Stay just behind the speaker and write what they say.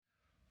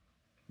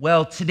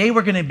Well, today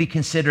we're going to be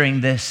considering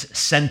this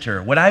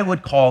center, what I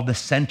would call the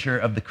center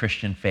of the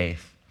Christian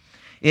faith.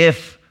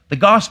 If the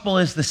gospel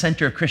is the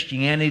center of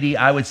Christianity,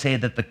 I would say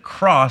that the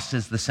cross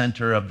is the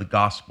center of the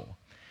gospel.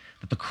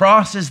 That the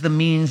cross is the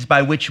means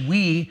by which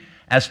we,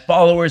 as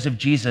followers of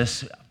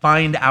Jesus,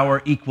 find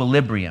our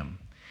equilibrium.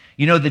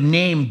 You know, the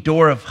name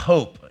Door of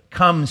Hope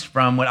comes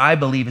from what I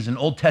believe is an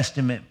Old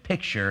Testament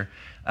picture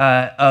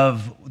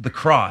of the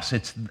cross.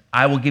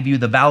 I will give you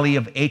the Valley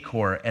of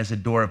Achor as a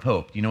door of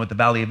hope. Do you know what the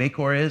Valley of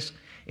Achor is?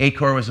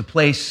 Achor was a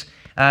place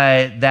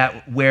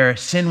where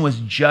sin was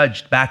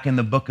judged back in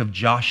the book of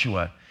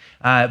Joshua.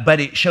 But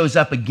it shows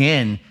up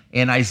again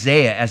in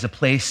Isaiah as a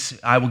place,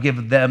 I will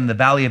give them the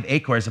Valley of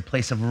Achor as a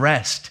place of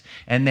rest.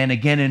 And then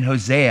again in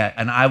Hosea,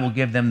 and I will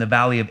give them the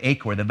Valley of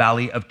Achor, the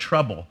Valley of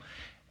Trouble,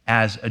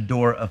 as a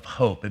door of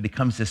hope. It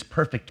becomes this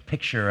perfect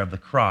picture of the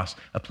cross,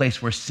 a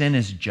place where sin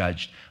is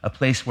judged, a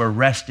place where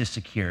rest is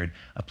secured,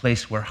 a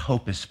place where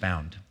hope is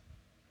found.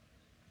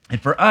 And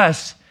for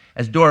us,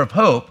 as Door of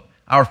Hope,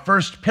 our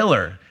first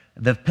pillar,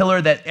 the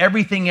pillar that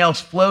everything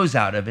else flows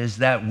out of, is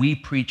that we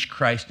preach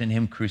Christ and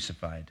Him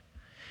crucified.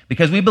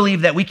 Because we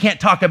believe that we can't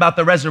talk about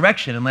the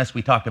resurrection unless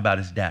we talk about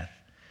His death.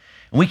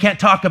 And we can't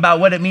talk about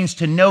what it means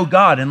to know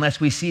God unless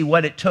we see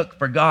what it took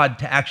for God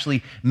to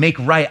actually make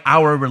right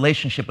our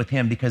relationship with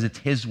Him, because it's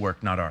His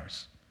work, not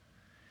ours.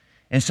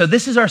 And so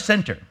this is our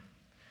center,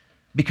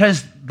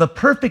 because the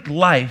perfect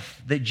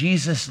life that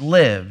Jesus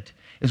lived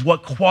is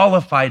what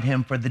qualified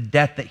Him for the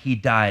death that He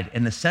died.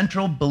 And the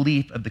central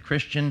belief of the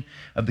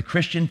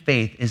Christian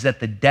faith is that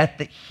the death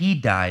that He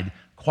died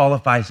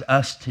qualifies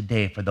us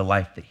today for the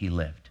life that He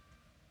lived.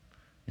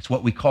 It's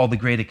what we call the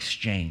great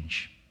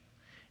exchange.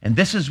 And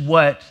this is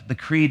what the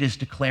Creed is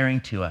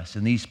declaring to us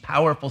in these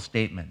powerful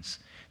statements: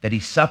 that He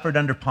suffered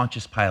under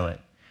Pontius Pilate,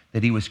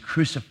 that He was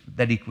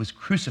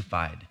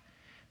crucified,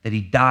 that He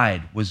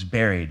died, was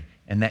buried,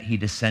 and that He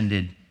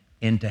descended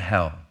into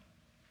hell.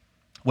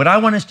 What I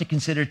want us to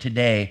consider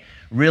today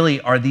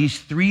really are these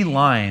three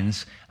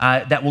lines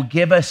that will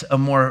give us a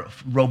more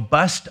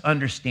robust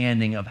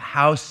understanding of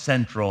how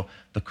central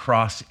the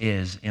cross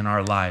is in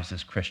our lives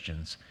as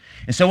Christians.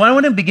 And so what I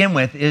want to begin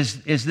with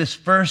is this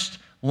first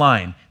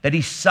line, that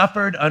He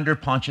suffered under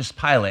Pontius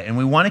Pilate. And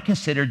we want to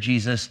consider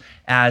Jesus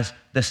as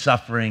the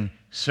suffering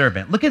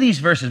servant. Look at these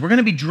verses. We're going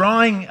to be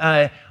drawing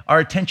our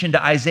attention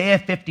to Isaiah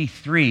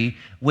 53,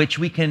 which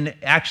we can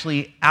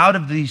actually, out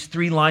of these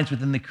three lines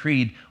within the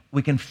Creed,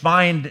 we can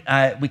find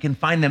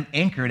them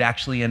anchored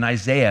actually in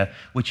Isaiah,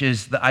 which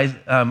is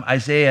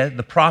Isaiah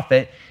the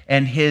prophet,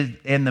 and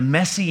the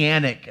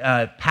messianic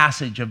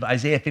passage of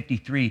Isaiah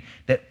 53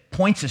 that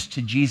points us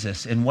to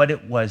Jesus and what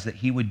it was that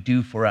He would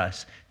do for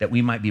us that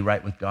we might be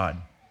right with God.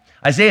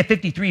 Isaiah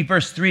 53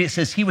 verse 3, it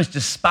says, "He was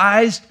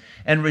despised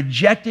and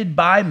rejected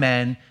by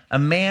men, a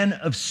man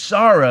of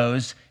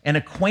sorrows and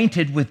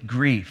acquainted with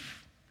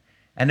grief.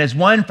 And as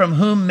one from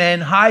whom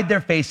men hide their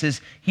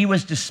faces, He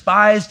was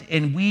despised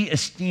and we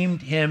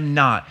esteemed Him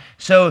not."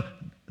 So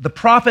the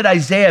prophet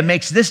Isaiah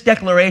makes this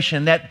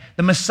declaration that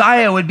the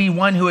Messiah would be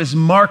one who is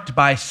marked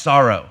by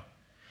sorrow,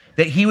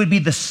 that He would be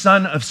the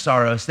son of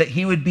sorrows, that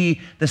He would be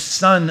the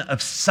son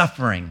of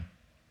suffering.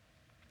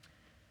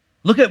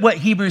 Look at what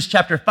Hebrews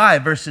chapter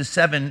 5, verses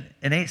 7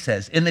 and 8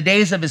 says. "In the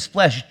days of His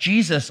flesh,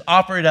 Jesus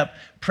offered up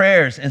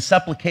prayers and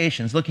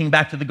supplications," looking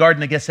back to the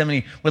Garden of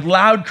Gethsemane, "with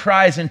loud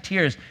cries and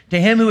tears to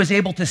Him who was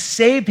able to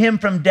save Him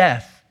from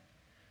death.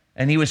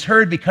 And He was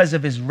heard because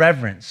of His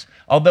reverence.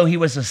 Although He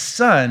was a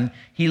son,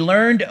 He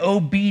learned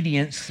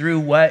obedience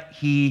through what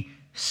He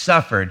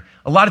suffered."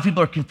 A lot of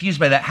people are confused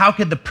by that. How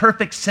could the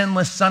perfect,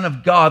 sinless Son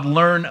of God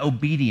learn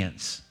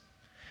obedience?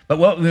 But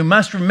what we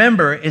must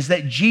remember is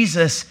that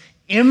Jesus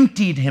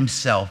emptied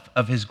Himself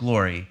of His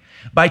glory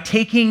by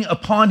taking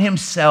upon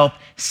Himself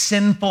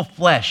sinful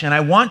flesh. And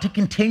I want to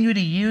continue to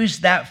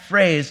use that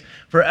phrase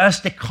for us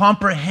to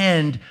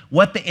comprehend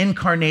what the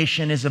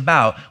incarnation is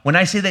about. When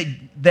I say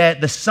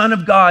that the Son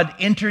of God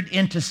entered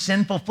into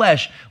sinful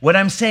flesh, what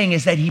I'm saying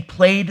is that He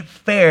played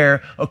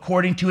fair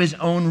according to His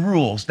own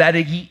rules, that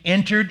He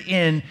entered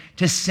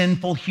into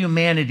sinful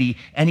humanity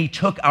and He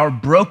took our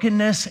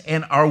brokenness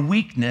and our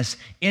weakness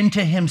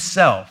into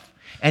Himself,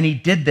 and He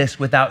did this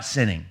without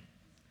sinning.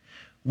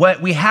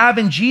 What we have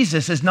in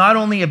Jesus is not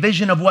only a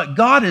vision of what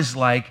God is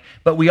like,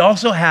 but we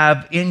also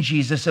have in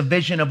Jesus a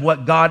vision of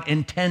what God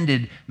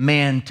intended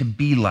man to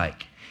be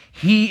like.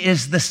 He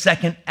is the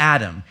second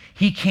Adam.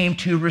 He came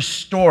to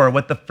restore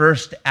what the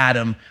first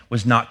Adam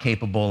was not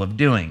capable of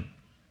doing.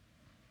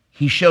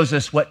 He shows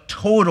us what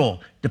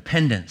total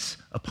dependence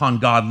upon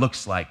God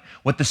looks like,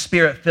 what the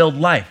Spirit-filled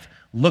life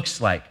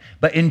looks like.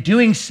 But in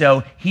doing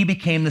so, He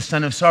became the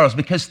Son of Sorrows.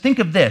 Because think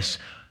of this,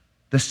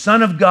 the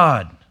Son of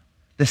God,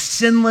 the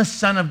sinless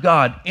Son of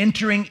God,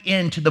 entering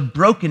into the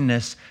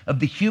brokenness of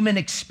the human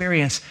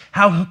experience.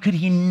 How could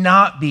He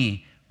not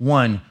be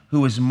one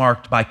who is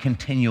marked by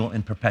continual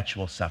and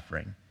perpetual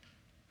suffering?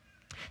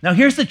 Now,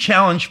 here's the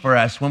challenge for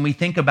us when we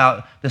think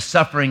about the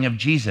suffering of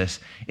Jesus,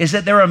 is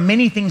that there are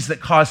many things that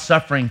cause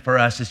suffering for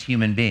us as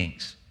human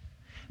beings.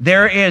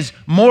 There is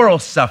moral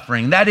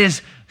suffering. That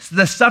is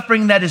the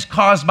suffering that is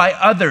caused by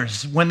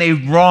others when they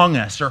wrong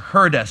us or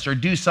hurt us or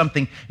do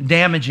something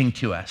damaging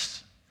to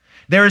us.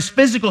 There is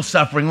physical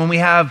suffering when we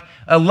have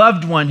a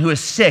loved one who is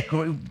sick.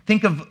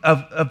 Think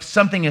of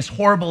something as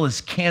horrible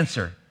as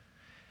cancer.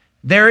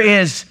 There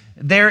is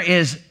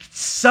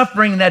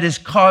suffering that is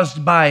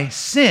caused by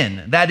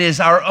sin. That is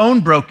our own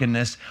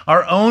brokenness,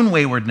 our own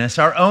waywardness,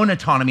 our own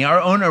autonomy,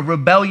 our own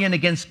rebellion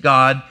against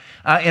God,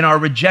 and our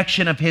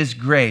rejection of his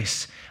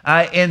grace.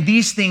 And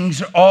these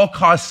things all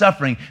cause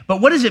suffering. But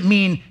what does it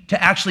mean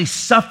to actually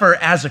suffer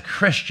as a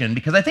Christian?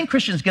 Because I think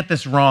Christians get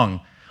this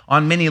wrong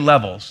on many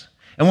levels.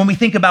 And when we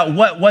think about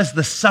what was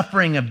the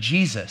suffering of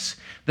Jesus,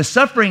 the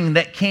suffering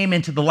that came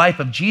into the life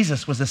of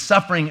Jesus was a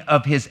suffering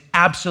of his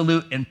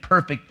absolute and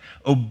perfect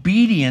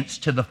obedience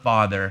to the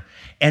Father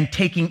and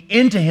taking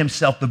into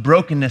himself the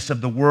brokenness of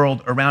the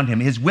world around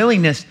him, his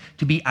willingness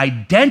to be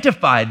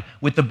identified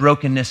with the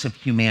brokenness of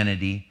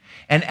humanity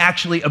and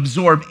actually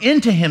absorb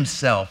into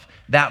himself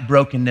that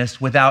brokenness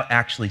without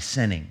actually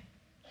sinning.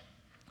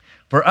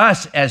 For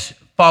us as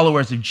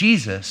followers of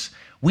Jesus,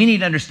 we need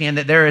to understand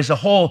that there is a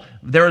whole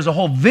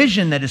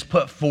vision that is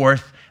put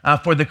forth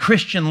for the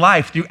Christian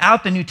life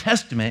throughout the New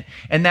Testament,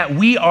 and that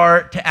we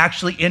are to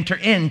actually enter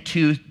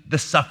into the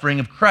suffering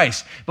of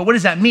Christ. But what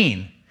does that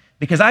mean?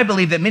 Because I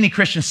believe that many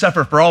Christians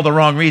suffer for all the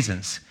wrong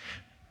reasons.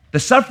 The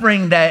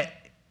suffering that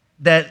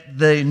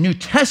the New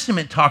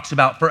Testament talks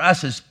about for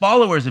us as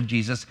followers of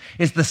Jesus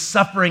is the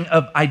suffering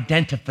of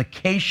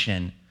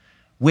identification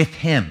with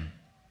him,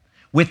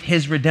 with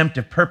his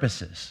redemptive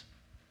purposes.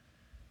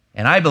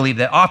 And I believe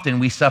that often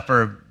we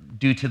suffer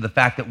due to the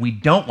fact that we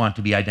don't want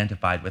to be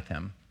identified with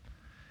him.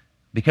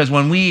 Because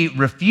when we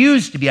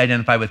refuse to be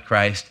identified with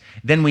Christ,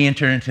 then we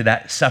enter into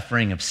that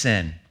suffering of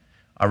sin,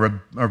 a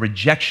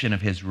rejection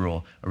of his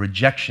rule, a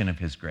rejection of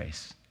his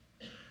grace.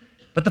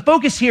 But the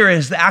focus here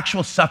is the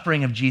actual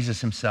suffering of Jesus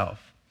himself.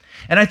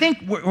 And I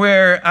think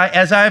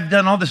as I've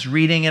done all this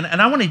reading, and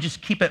I want to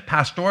just keep it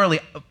pastoral,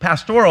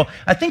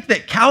 I think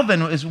that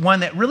Calvin is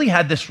one that really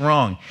had this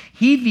wrong.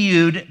 He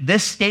viewed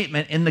this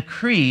statement in the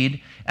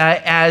Creed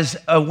as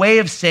a way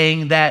of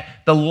saying that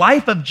the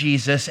life of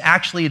Jesus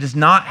actually does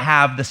not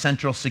have the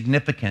central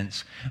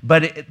significance,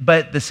 but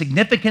the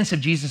significance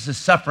of Jesus'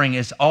 suffering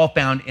is all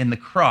found in the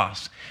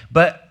cross.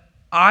 But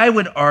I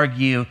would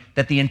argue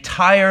that the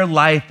entire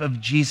life of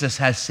Jesus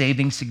has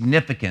saving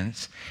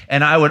significance,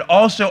 and I would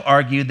also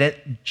argue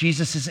that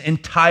Jesus'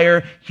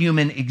 entire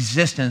human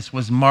existence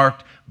was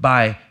marked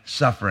by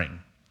suffering.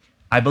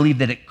 I believe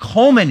that it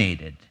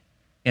culminated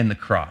in the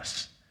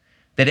cross,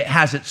 that it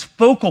has its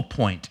focal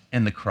point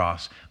in the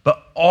cross,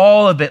 but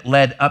all of it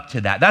led up to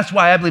that. That's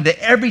why I believe that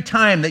every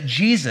time that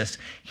Jesus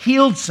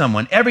healed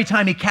someone, every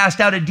time he cast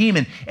out a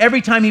demon,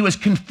 every time he was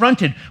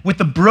confronted with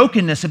the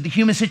brokenness of the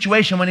human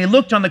situation, when he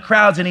looked on the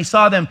crowds and he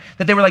saw them,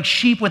 that they were like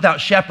sheep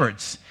without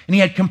shepherds, and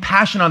he had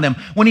compassion on them.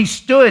 When he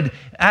stood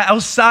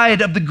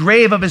outside of the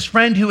grave of his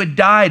friend who had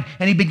died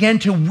and he began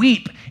to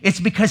weep,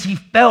 it's because he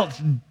felt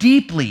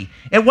deeply.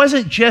 It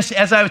wasn't just,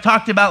 as I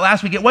talked about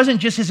last week, it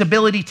wasn't just his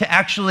ability to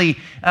actually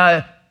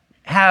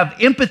have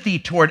empathy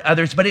toward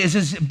others, but it is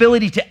his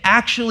ability to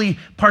actually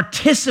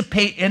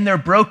participate in their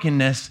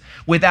brokenness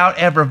without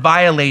ever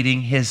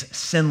violating his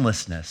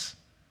sinlessness.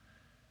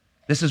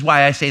 This is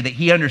why I say that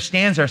he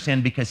understands our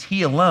sin, because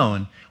he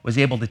alone was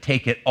able to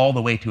take it all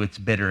the way to its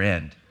bitter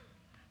end.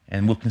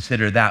 And we'll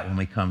consider that when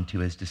we come to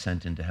his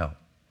descent into hell.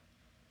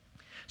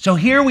 So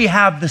here we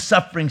have the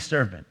suffering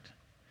servant.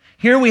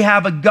 Here we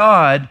have a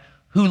God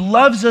who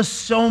loves us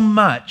so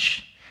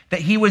much that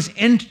he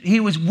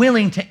was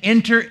willing to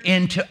enter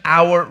into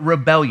our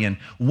rebellion.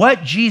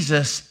 What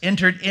Jesus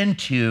entered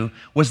into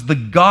was the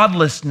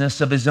godlessness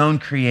of his own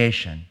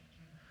creation.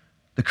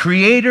 The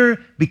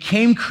Creator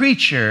became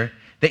creature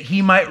that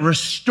he might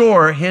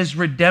restore his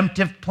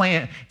redemptive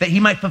plan, that he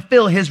might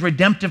fulfill his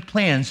redemptive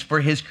plans for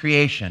his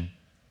creation.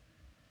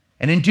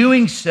 And in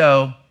doing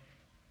so,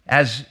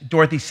 as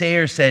Dorothy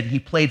Sayers said, he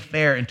played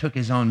fair and took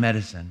his own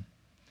medicine.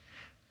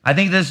 I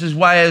think this is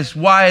why it's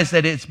wise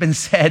that it's been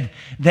said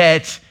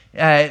that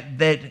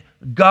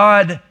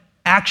God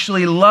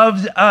actually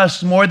loved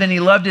us more than he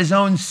loved his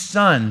own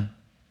son,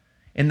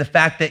 in the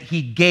fact that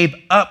he gave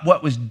up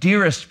what was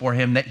dearest for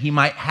him that he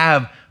might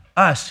have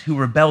us who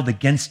rebelled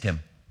against him.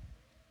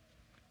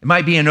 It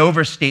might be an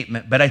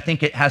overstatement, but I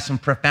think it has some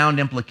profound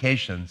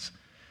implications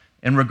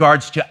in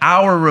regards to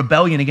our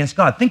rebellion against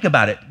God. Think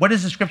about it. What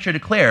does the scripture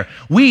declare?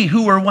 We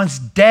who were once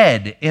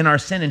dead in our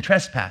sin and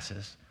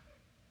trespasses,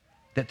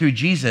 that through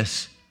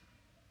Jesus,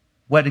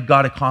 what did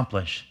God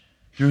accomplish?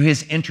 Through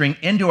his entering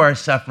into our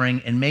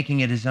suffering and making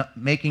it his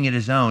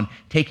own,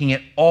 taking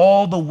it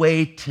all the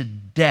way to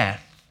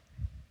death,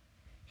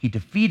 he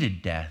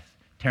defeated death,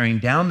 tearing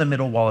down the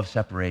middle wall of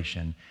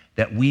separation,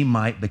 that we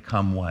might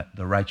become what?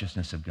 The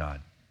righteousness of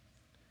God.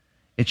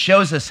 It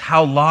shows us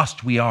how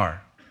lost we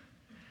are,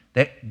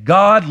 that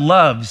God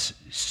loves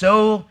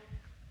so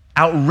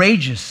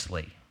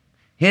outrageously.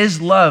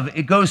 His love,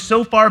 it goes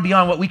so far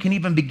beyond what we can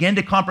even begin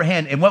to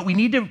comprehend. And what we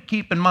need to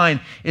keep in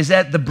mind is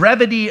that the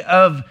brevity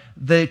of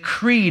the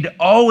creed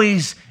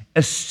always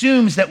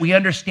assumes that we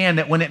understand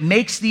that when it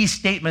makes these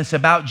statements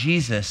about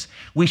Jesus,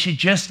 we should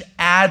just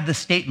add the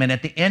statement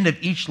at the end of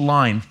each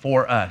line,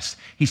 for us.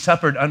 He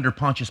suffered under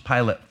Pontius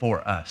Pilate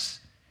for us.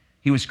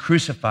 He was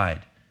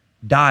crucified,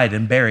 died,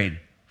 and buried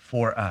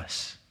for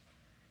us.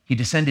 He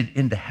descended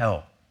into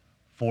hell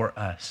for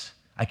us.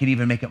 I could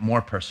even make it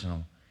more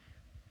personal,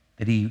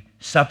 that he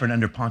suffered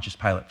under Pontius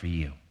Pilate for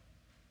you.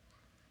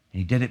 And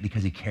he did it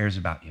because he cares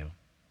about you.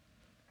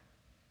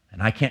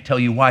 And I can't tell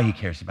you why he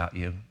cares about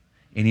you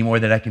any more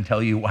than I can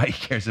tell you why he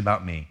cares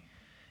about me.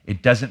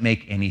 It doesn't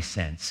make any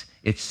sense.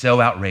 It's so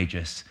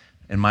outrageous.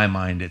 In my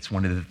mind, it's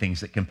one of the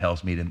things that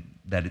compels me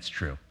that it's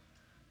true.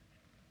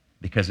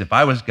 Because if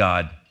I was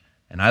God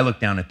and I look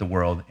down at the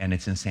world and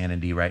its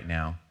insanity right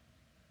now,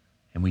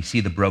 and we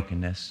see the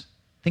brokenness,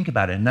 think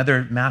about it,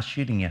 another mass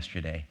shooting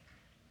yesterday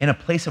in a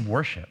place of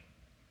worship.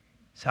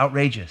 It's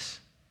outrageous.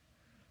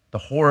 The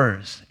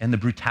horrors and the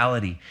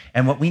brutality.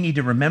 And what we need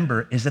to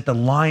remember is that the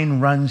line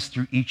runs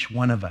through each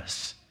one of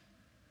us.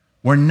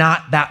 We're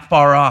not that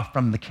far off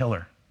from the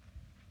killer.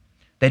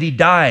 That he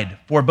died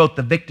for both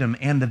the victim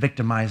and the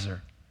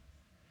victimizer.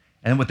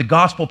 And what the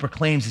gospel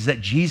proclaims is that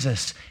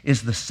Jesus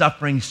is the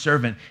suffering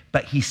servant,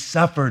 but he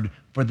suffered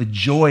for the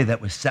joy that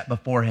was set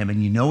before him.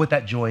 And you know what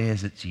that joy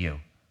is? It's you.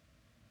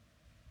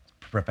 It's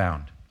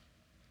profound.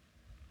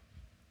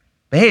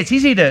 But hey, it's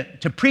easy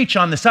to preach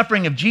on the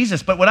suffering of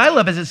Jesus, but what I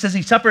love is it says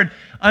he suffered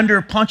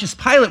under Pontius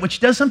Pilate, which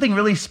does something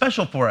really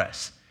special for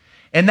us.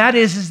 And that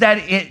is that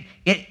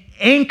it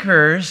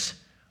anchors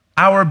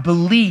our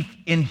belief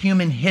in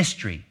human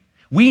history.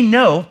 We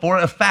know for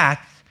a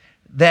fact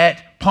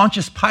that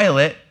Pontius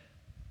Pilate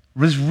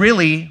was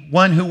really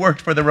one who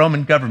worked for the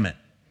Roman government,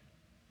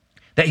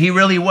 that he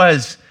really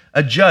was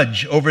a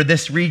judge over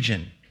this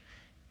region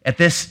at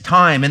this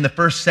time in the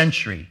first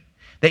century,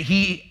 that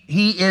he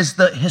is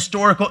the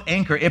historical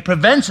anchor. It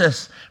prevents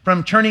us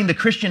from turning the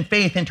Christian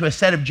faith into a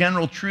set of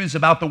general truths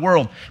about the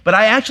world. But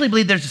I actually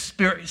believe there's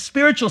a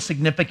spiritual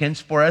significance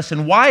for us.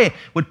 And why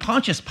would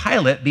Pontius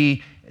Pilate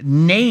be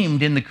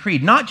named in the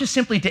creed? Not just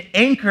simply to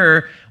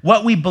anchor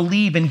what we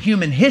believe in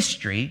human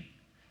history,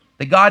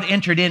 that God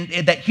entered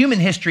in, that human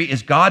history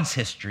is God's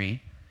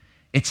history.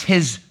 It's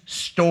his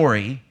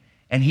story,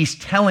 and he's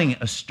telling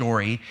a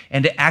story,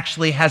 and it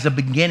actually has a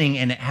beginning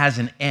and it has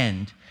an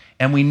end.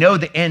 And we know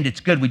the end, it's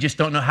good. We just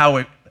don't know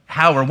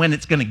how or when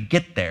it's going to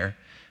get there.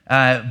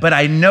 But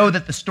I know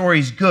that the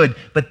story's good.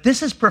 But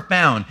this is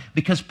profound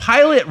because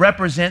Pilate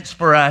represents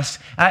for us,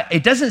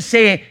 it doesn't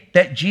say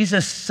that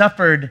Jesus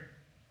suffered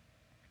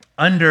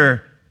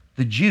under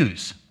the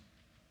Jews.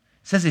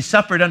 It says he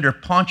suffered under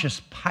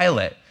Pontius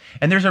Pilate.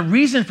 And there's a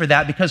reason for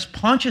that, because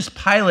Pontius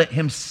Pilate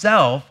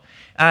himself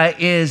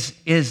is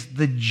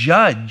the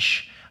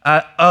judge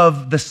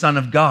of the Son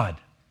of God.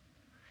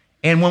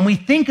 And when we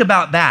think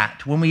about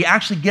that, when we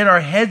actually get our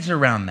heads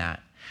around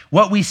that,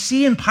 what we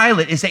see in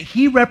Pilate is that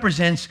he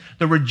represents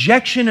the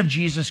rejection of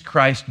Jesus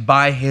Christ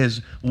by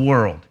his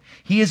world.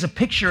 He is a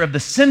picture of the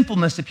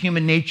sinfulness of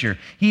human nature.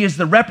 He is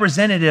the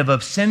representative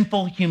of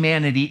sinful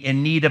humanity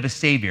in need of a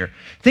Savior.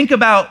 Think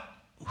about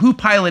who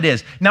Pilate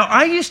is. Now,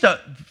 I used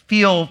to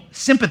feel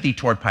sympathy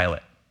toward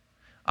Pilate.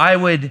 I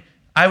would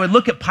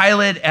look at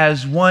Pilate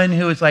as one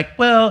who is like,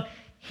 well,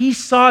 he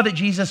saw that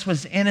Jesus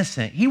was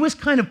innocent. He was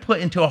kind of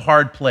put into a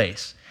hard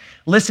place.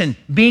 Listen,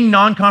 being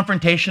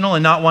non-confrontational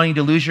and not wanting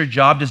to lose your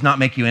job does not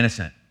make you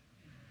innocent.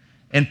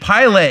 And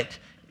Pilate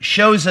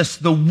shows us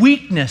the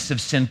weakness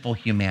of sinful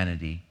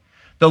humanity,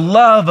 the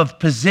love of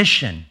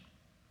position,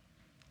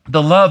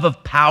 the love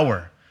of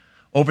power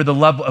over the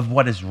love of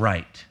what is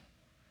right,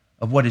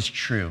 of what is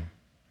true.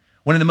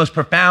 One of the most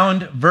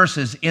profound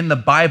verses in the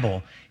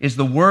Bible is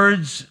the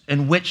words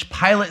in which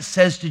Pilate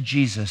says to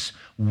Jesus,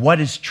 "What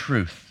is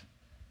truth?"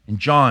 In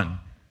John,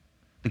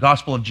 the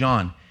Gospel of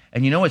John.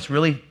 And you know what's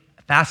really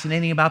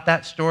fascinating about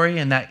that story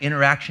and that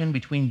interaction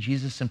between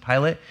Jesus and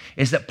Pilate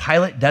is that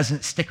Pilate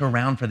doesn't stick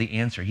around for the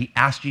answer. He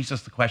asks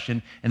Jesus the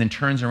question and then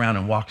turns around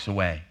and walks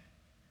away.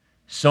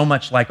 So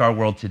much like our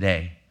world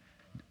today.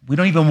 We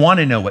don't even want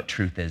to know what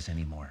truth is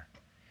anymore.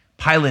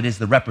 Pilate is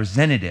the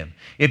representative.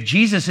 If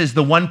Jesus is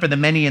the one for the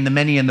many and the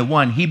many and the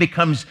one, he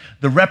becomes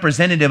the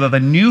representative of a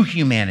new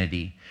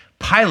humanity.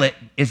 Pilate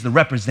is the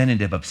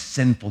representative of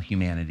sinful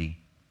humanity.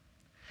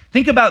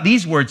 Think about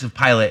these words of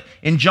Pilate.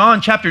 In John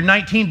chapter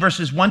 19,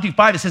 verses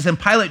 1-5, it says, "And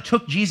Pilate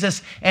took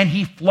Jesus and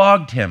he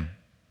flogged him.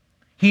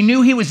 He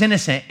knew he was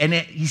innocent, and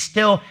he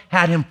still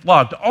had him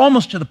flogged,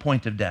 almost to the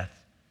point of death.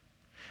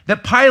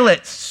 That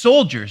Pilate's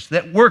soldiers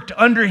that worked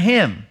under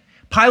him,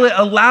 Pilate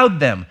allowed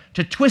them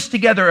to twist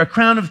together a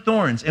crown of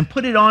thorns and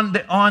put it on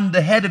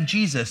the head of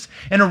Jesus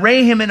and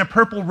array him in a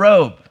purple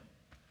robe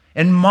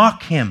and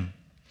mock him,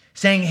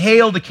 saying,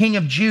 'Hail the King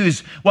of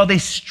Jews,' while they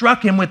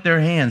struck him with their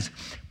hands.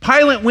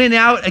 Pilate went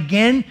out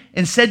again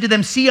and said to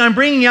them, 'See, I'm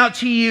bringing him out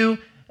to you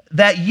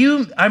that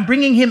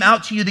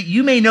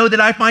you may know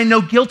that I find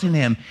no guilt in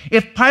him.'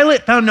 If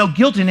Pilate found no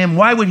guilt in him,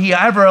 why would he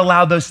ever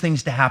allow those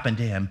things to happen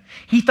to him?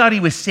 He thought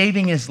he was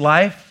saving his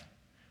life,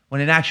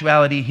 when in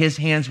actuality, his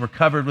hands were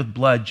covered with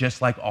blood,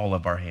 just like all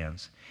of our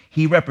hands.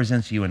 He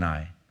represents you and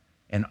I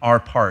and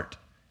our part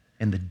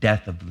in the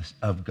death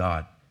of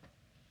God.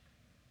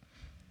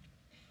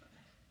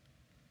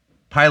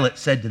 Pilate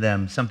said to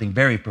them something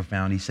very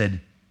profound. He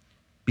said,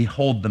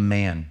 "Behold the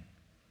man."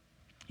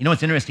 You know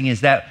what's interesting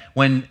is that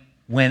when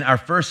our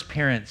first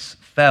parents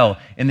fell,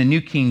 in the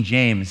New King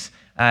James,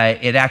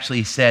 it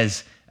actually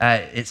says,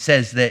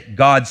 that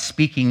God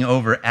speaking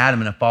over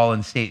Adam in a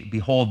fallen state,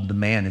 "Behold, the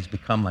man has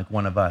become like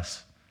one of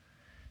us."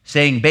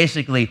 Saying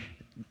basically,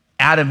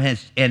 Adam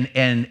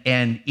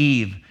and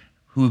Eve,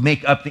 who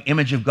make up the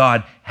image of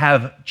God,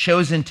 have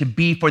chosen to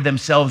be for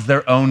themselves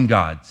their own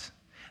gods.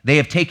 They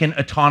have taken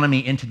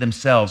autonomy into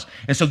themselves.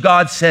 And so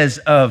God says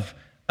of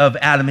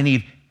Adam and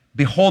Eve,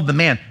 "Behold the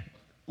man.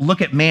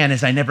 Look at man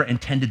as I never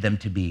intended them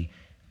to be,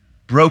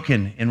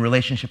 broken in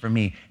relationship for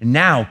me." And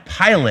now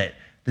Pilate,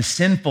 the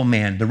sinful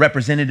man, the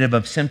representative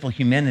of sinful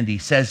humanity,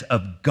 says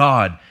of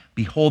God,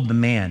 "Behold the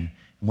man."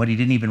 And what he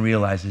didn't even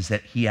realize is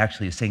that he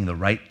actually is saying the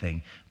right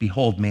thing.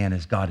 Behold man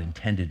as God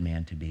intended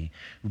man to be.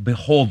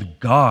 Behold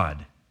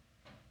God,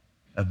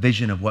 a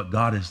vision of what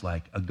God is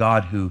like, a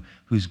God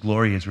whose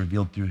glory is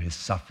revealed through his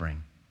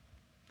suffering.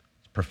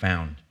 It's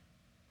profound.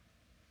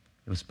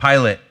 It was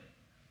Pilate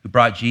who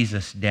brought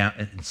Jesus down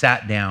and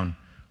sat down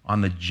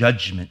on the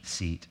judgment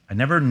seat. I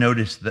never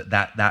noticed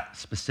that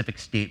specific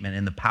statement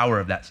and the power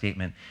of that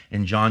statement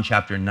in John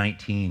chapter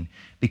 19,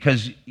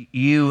 because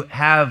you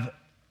have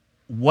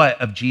what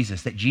of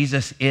Jesus? That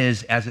Jesus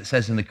is, as it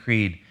says in the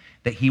creed,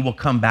 that he will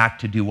come back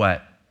to do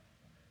what?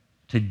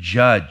 To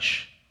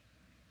judge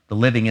the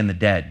living and the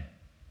dead.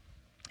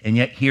 And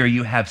yet here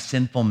you have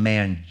sinful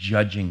man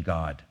judging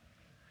God.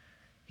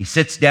 He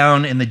sits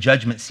down in the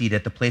judgment seat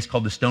at the place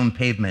called the Stone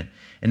Pavement.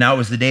 And now it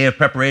was the day of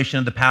preparation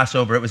of the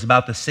Passover. It was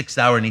about the 6th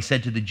hour, and he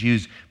said to the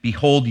Jews,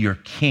 "Behold your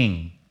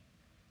king."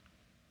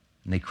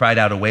 And they cried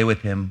out, away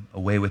with him,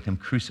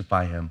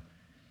 crucify him."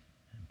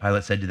 And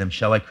Pilate said to them,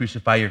 "Shall I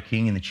crucify your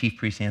king?" And the chief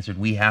priests answered,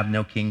 "We have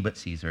no king but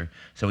Caesar."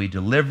 So he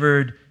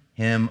delivered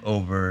him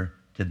over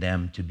to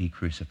them to be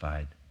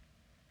crucified.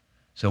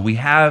 So we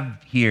have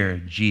here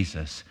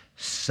Jesus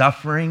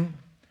suffering,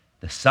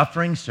 the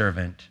suffering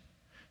servant,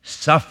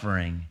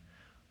 suffering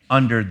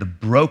under the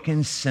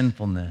broken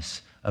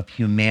sinfulness of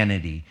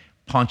humanity.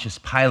 Pontius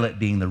Pilate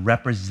being the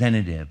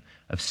representative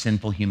of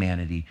sinful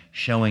humanity,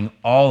 showing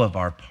all of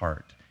our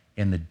part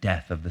in the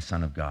death of the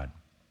Son of God.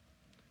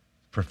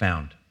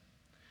 Profound.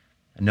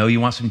 I know you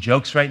want some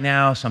jokes right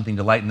now, something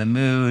to lighten the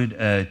mood,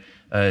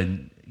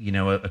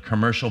 a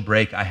commercial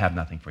break. I have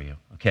nothing for you.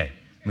 Okay,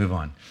 move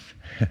on.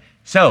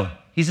 So,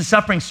 he's a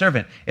suffering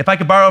servant. If I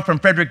could borrow from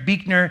Frederick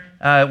Buechner,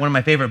 one of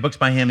my favorite books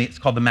by him, it's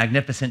called The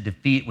Magnificent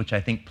Defeat, which I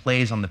think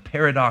plays on the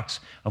paradox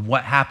of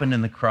what happened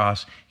in the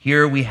cross.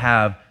 Here we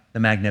have the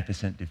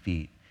magnificent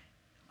defeat.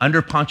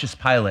 Under Pontius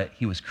Pilate,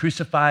 he was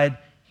crucified,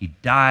 he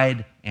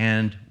died,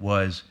 and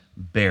was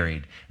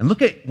buried. And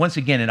look at, once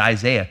again, at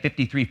Isaiah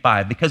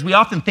 53:5, because we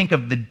often think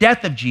of the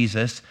death of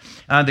Jesus,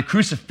 the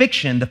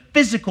crucifixion, the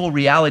physical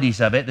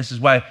realities of it. This is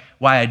why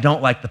I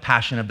don't like the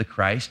Passion of the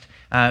Christ,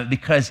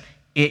 because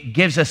it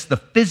gives us the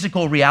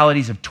physical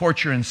realities of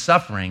torture and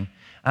suffering,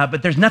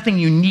 but there's nothing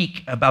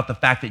unique about the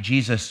fact that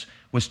Jesus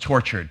was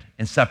tortured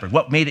and suffered.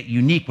 What made it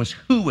unique was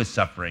who was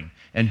suffering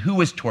and who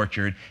was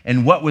tortured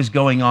and what was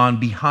going on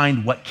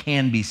behind what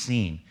can be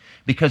seen.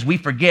 Because we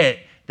forget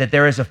that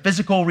there is a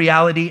physical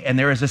reality and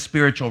there is a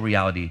spiritual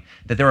reality,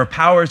 that there are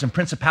powers and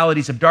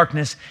principalities of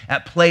darkness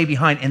at play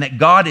behind, and that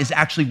God is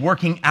actually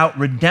working out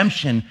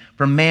redemption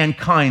for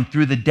mankind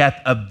through the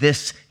death of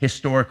this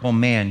historical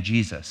man,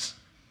 Jesus.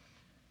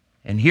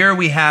 And here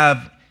we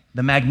have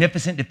the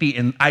magnificent defeat.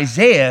 And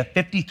Isaiah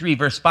 53,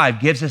 verse 5,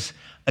 gives us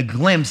a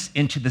glimpse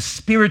into the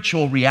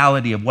spiritual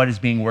reality of what is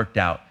being worked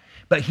out.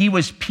 But he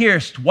was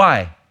pierced,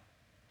 why?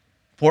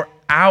 For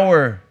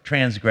our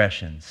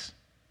transgressions.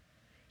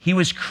 He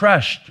was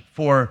crushed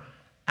for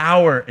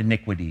our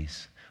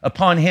iniquities.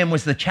 Upon him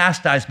was the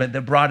chastisement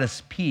that brought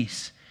us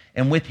peace,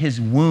 and with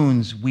his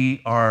wounds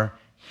we are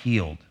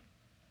healed.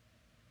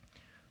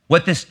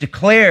 What this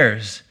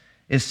declares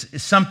is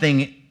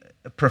something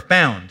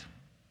profound.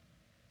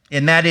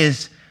 And that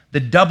is the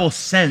double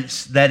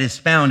sense that is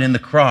found in the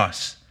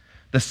cross.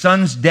 The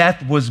Son's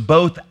death was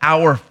both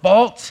our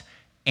fault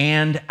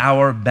and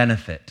our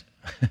benefit.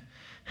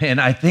 And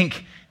I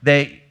think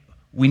that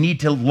we need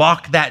to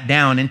lock that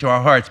down into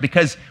our hearts,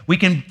 because we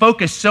can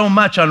focus so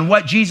much on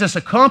what Jesus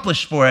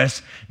accomplished for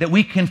us that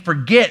we can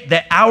forget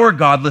that our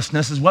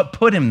godlessness is what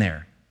put him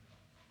there.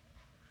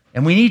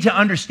 And we need to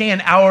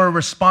understand our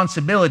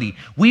responsibility.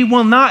 We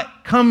will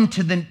not come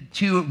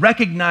to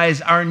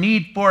recognize our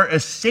need for a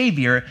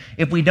Savior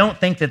if we don't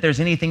think that there's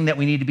anything that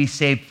we need to be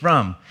saved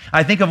from.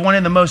 I think of one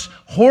of the most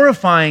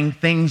horrifying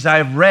things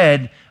I've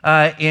read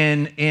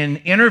in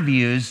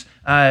interviews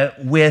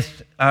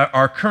with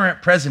our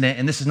current president,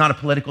 and this is not a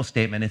political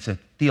statement, it's a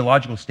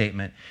theological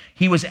statement.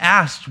 He was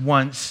asked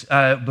once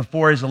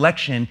before his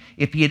election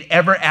if he had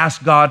ever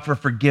asked God for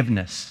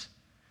forgiveness.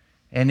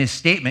 And his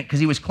statement, because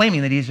he was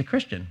claiming that he's a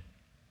Christian.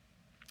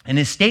 And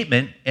his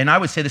statement, and I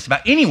would say this about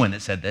anyone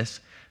that said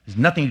this, has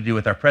nothing to do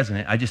with our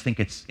president. I just think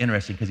it's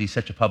interesting because he's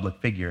such a public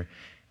figure.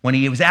 When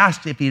he was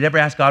asked if he'd ever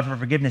asked God for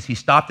forgiveness, he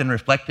stopped and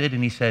reflected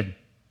and he said,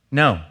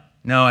 no,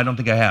 I don't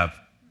think I have.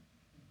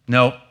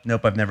 Nope,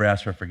 I've never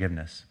asked for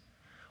forgiveness.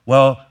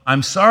 Well,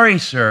 I'm sorry,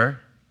 sir,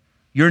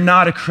 you're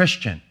not a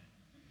Christian.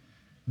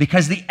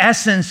 Because the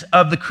essence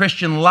of the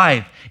Christian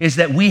life is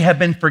that we have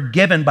been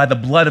forgiven by the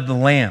blood of the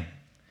Lamb.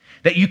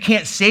 That you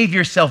can't save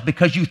yourself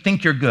because you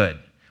think you're good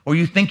or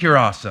you think you're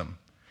awesome.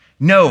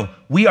 No,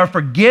 we are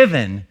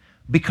forgiven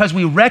because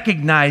we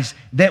recognize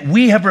that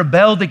we have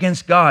rebelled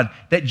against God,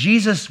 that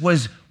Jesus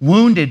was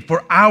wounded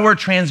for our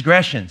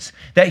transgressions,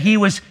 that he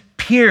was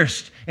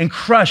pierced and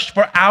crushed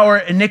for our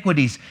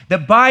iniquities,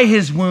 that by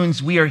his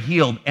wounds we are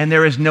healed, and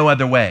there is no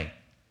other way.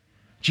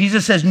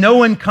 Jesus says, no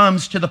one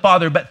comes to the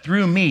Father but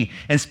through me,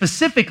 and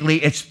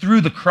specifically, it's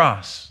through the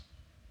cross.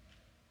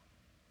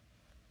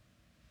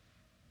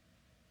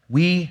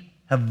 We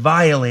have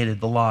violated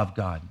the law of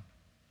God.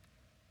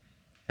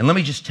 And let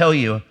me just tell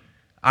you,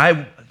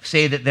 I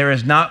say that there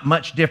is not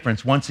much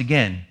difference, once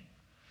again,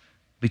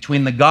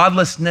 between the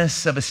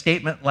godlessness of a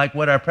statement like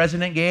what our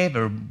president gave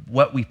or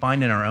what we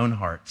find in our own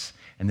hearts.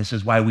 And this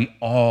is why we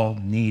all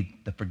need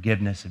the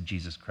forgiveness of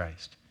Jesus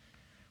Christ.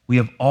 We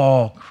have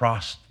all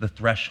crossed the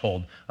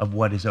threshold of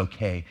what is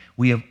okay.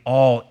 We have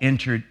all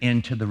entered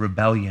into the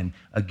rebellion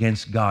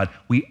against God.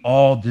 We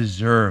all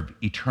deserve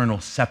eternal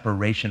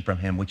separation from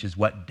him, which is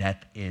what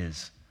death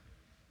is.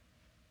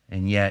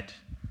 And yet,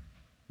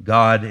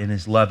 God, in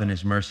his love and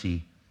his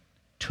mercy,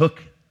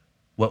 took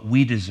what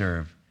we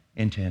deserve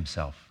into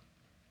himself.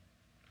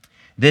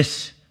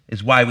 This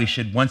is why we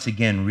should once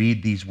again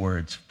read these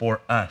words.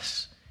 For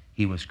us,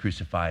 he was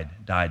crucified,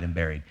 died, and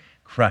buried,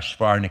 crushed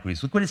for our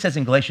iniquities. Look what it says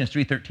in Galatians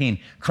 3:13.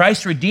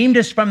 Christ redeemed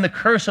us from the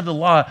curse of the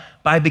law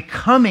by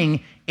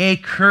becoming a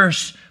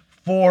curse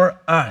for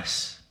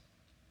us.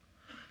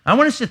 I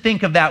want us to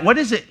think of that. What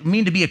does it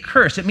mean to be a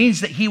curse? It means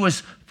that he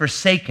was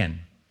forsaken.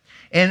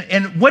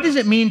 And what does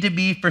it mean to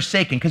be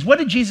forsaken? Because what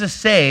did Jesus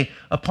say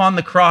upon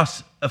the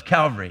cross of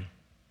Calvary?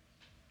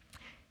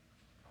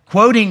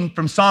 Quoting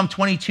from Psalm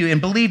 22, and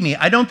believe me,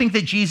 I don't think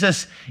that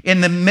Jesus in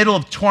the middle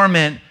of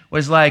torment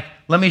was like,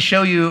 let me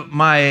show you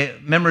my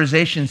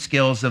memorization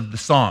skills of the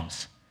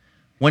Psalms.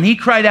 When he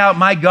cried out,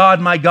 my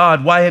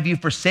God, why have you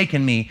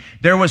forsaken me?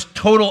 There was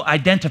total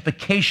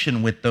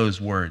identification with those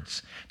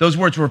words. Those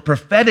words were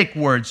prophetic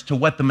words to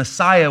what the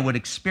Messiah would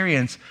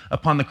experience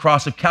upon the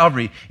cross of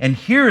Calvary. And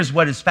here is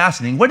what is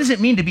fascinating. What does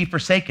it mean to be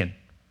forsaken?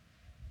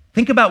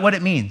 Think about what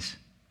it means.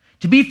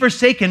 To be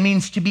forsaken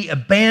means to be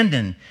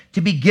abandoned,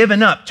 to be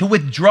given up, to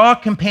withdraw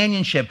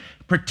companionship,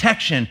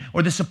 protection,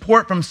 or the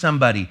support from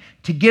somebody,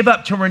 to give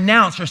up, to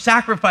renounce, or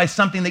sacrifice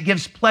something that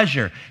gives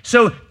pleasure.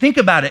 So think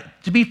about it.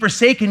 To be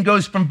forsaken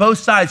goes from both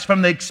sides,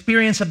 from the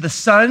experience of the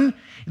Son,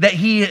 that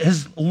he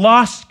has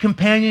lost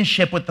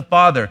companionship with the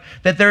Father,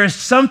 that there is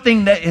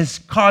something that has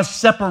caused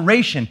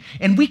separation,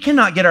 and we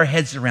cannot get our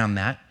heads around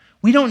that.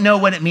 We don't know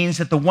what it means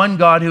that the one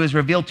God who is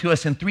revealed to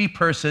us in three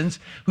persons,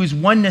 whose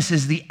oneness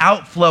is the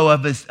outflow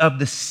of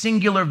the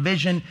singular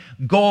vision,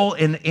 goal,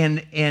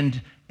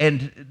 and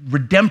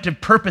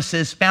redemptive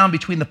purposes found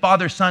between the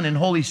Father, Son, and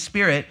Holy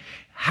Spirit.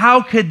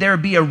 How could there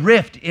be a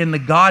rift in the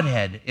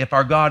Godhead if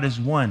our God is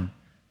one?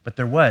 But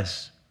there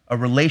was a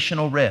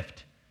relational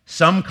rift,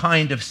 some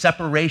kind of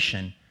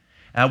separation,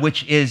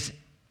 which is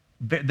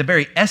the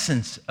very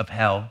essence of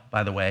hell,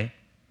 by the way,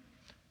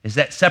 is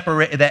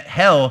that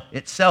hell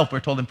itself, we're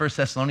told in 1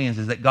 Thessalonians,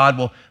 is that God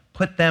will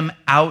put them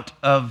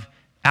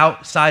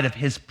outside of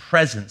his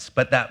presence.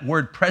 But that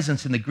word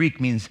presence in the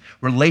Greek means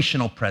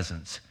relational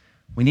presence.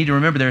 We need to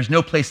remember there is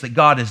no place that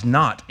God is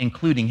not,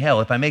 including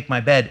hell. If I make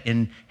my bed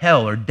in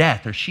hell or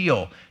death or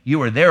Sheol,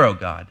 you are there, O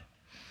God.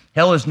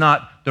 Hell is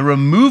not the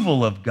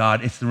removal of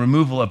God, it's the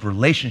removal of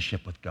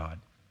relationship with God.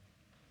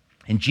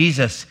 And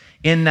Jesus,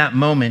 in that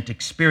moment,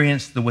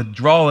 experienced the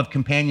withdrawal of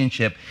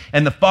companionship,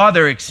 and the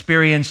Father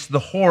experienced the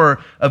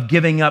horror of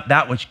giving up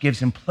that which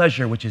gives him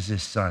pleasure, which is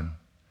his Son.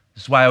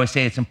 This is why I always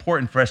say it's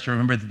important for us to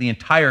remember that the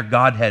entire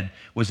Godhead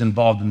was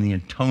involved in the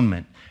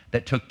atonement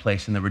that took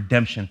place in the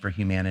redemption for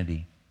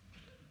humanity.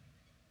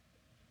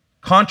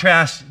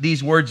 Contrast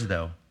these words,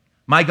 though.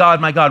 My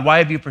God, why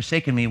have you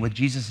forsaken me? With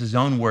Jesus'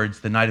 own words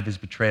the night of his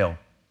betrayal.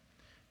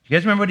 You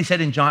guys remember what he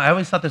said in John? I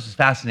always thought this was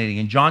fascinating.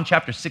 In John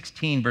chapter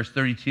 16, verse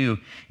 32,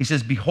 he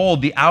says,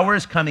 behold, the hour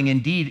is coming.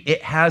 Indeed,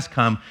 it has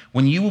come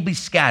when you will be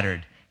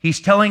scattered.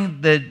 He's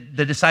telling the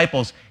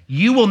disciples,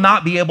 you will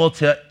not be able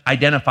to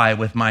identify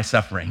with my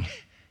suffering.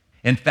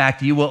 In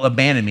fact, you will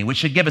abandon me, which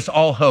should give us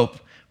all hope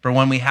for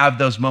when we have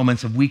those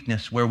moments of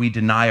weakness where we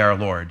deny our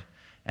Lord.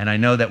 And I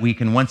know that we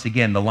can, once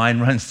again, the line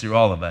runs through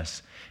all of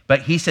us.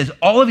 But he says,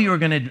 all of you are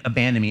going to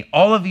abandon me.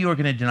 All of you are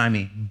going to deny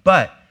me.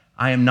 But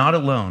I am not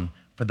alone,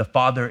 for the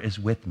Father is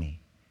with me.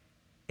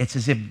 It's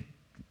as if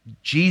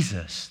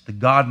Jesus, the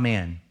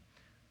God-man,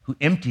 who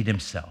emptied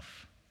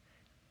himself,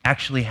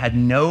 actually had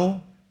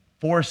no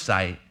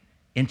foresight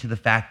into the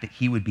fact that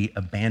he would be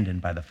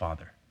abandoned by the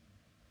Father.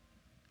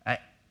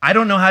 I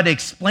don't know how to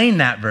explain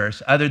that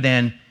verse other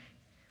than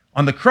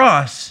on the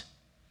cross,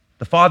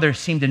 the Father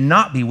seemed to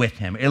not be with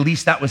him. At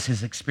least that was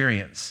his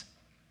experience.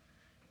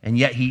 And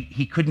yet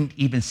he couldn't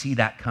even see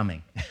that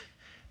coming.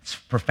 It's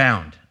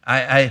profound.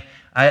 I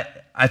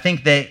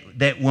think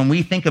that when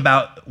we think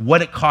about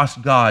what it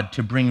cost God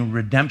to bring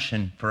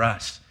redemption for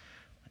us,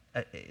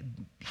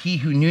 he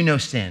who knew no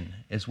sin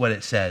is what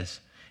it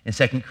says in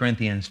 2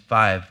 Corinthians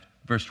 5,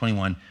 verse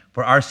 21.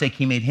 For our sake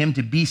he made him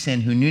to be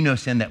sin who knew no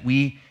sin,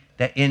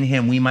 that in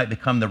him we might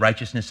become the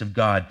righteousness of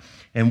God.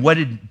 And what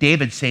did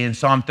David say in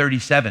Psalm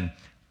 37?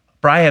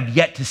 For I have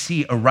yet to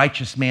see a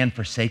righteous man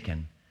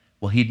forsaken.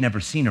 Well, he'd never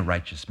seen a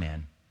righteous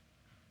man.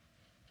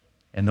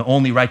 And the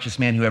only righteous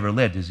man who ever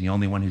lived is the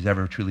only one who's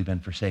ever truly been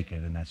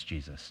forsaken, and that's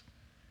Jesus.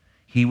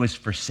 He was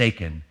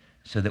forsaken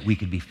so that we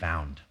could be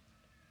found.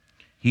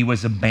 He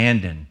was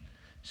abandoned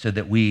so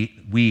that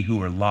we who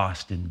were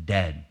lost and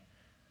dead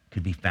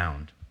could be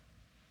found.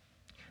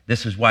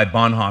 This is why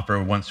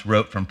Bonhoeffer once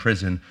wrote from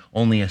prison,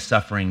 only a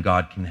suffering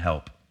God can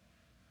help.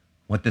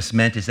 What this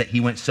meant is that he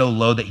went so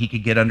low that he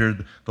could get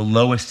under the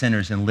lowest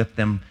sinners and lift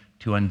them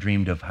to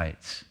undreamed of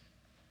heights.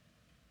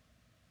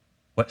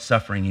 What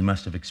suffering he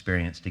must have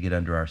experienced to get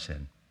under our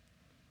sin.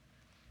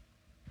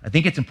 I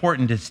think it's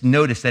important to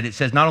notice that it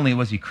says not only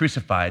was he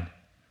crucified,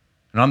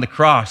 and on the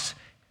cross,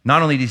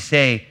 not only did he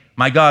say,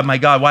 my God,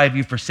 why have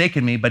you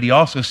forsaken me? But he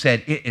also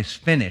said, it is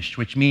finished,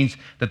 which means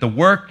that the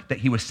work that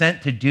he was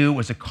sent to do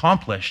was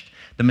accomplished.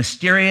 The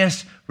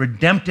mysterious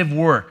redemptive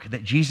work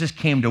that Jesus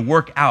came to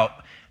work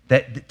out,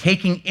 that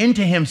taking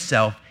into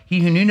himself,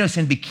 he who knew no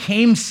sin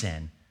became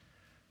sin,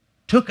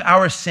 took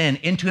our sin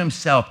into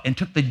himself and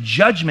took the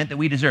judgment that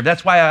we deserve.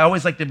 That's why I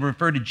always like to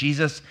refer to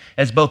Jesus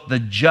as both the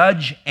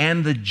judge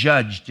and the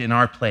judged in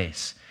our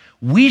place.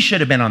 We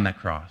should have been on that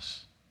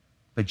cross,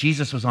 but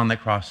Jesus was on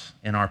that cross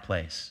in our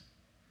place.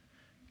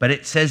 But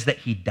it says that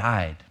he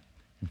died.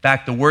 In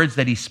fact, the words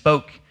that he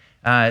spoke,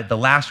 the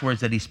last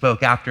words that he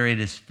spoke after it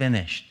is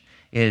finished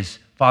is,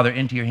 Father,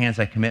 into your hands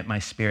I commit my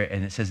spirit.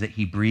 And it says that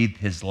he breathed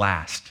his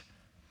last.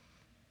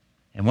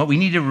 And what we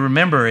need to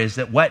remember is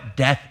that what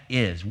death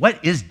is.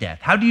 What is death?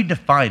 How do you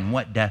define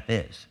what death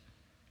is?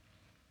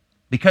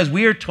 Because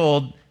we are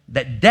told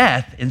that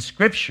death in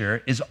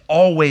Scripture is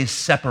always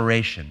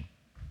separation.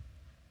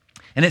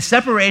 And it's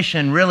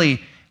separation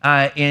really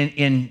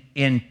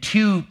in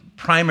two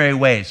primary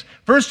ways.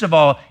 First of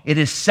all, it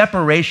is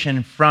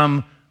separation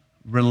from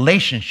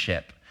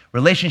relationship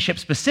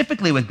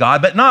specifically with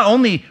God, but not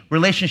only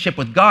relationship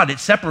with God,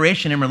 it's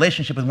separation in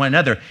relationship with one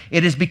another.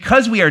 It is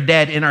because we are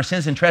dead in our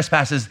sins and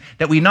trespasses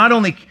that we not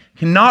only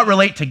cannot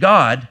relate to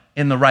God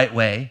in the right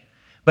way,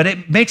 but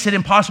it makes it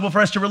impossible for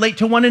us to relate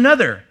to one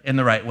another in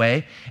the right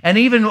way. And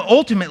even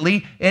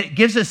ultimately, it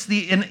gives us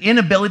the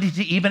inability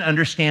to even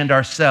understand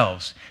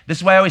ourselves. This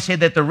is why I always say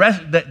that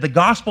the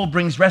gospel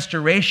brings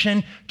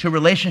restoration to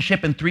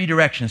relationship in three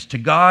directions: to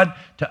God,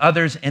 to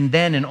others, and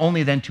then and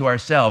only then to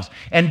ourselves.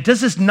 And does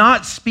this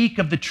not speak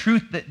of the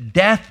truth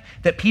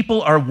that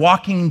people are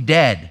walking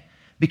dead?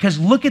 Because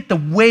look at the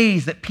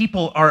ways that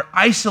people are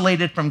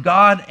isolated from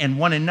God and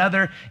one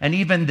another, and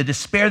even the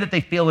despair that they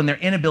feel in their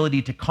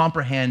inability to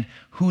comprehend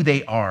who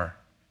they are.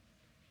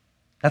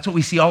 That's what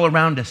we see all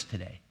around us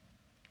today.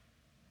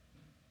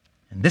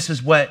 And this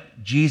is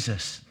what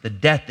Jesus, the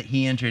death that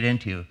he entered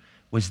into,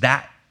 was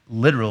that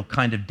literal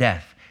kind of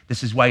death.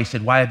 This is why he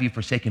said, why have you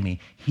forsaken me?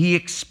 He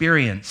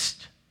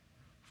experienced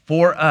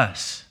for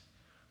us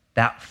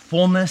that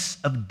fullness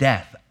of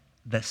death,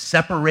 the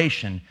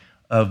separation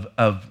of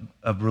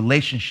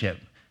relationship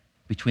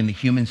between the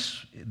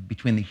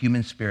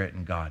human spirit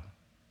and God.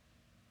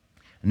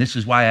 And this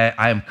is why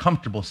I am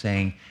comfortable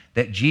saying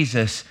that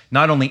Jesus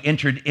not only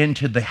entered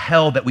into the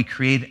hell that we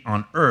create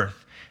on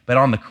earth, but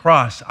on the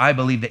cross, I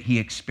believe that he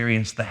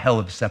experienced the hell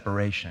of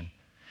separation.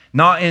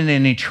 Not in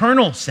an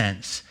eternal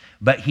sense,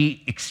 but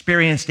he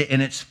experienced it in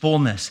its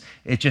fullness.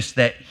 It's just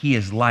that he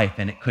is life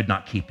and it could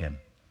not keep him.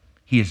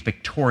 He is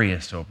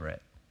victorious over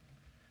it.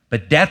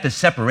 But death is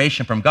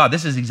separation from God.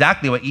 This is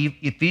exactly what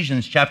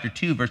Ephesians chapter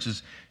 2,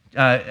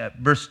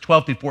 verse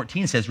 12 through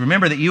 14 says.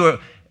 Remember that you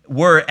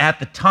were at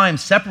the time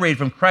separated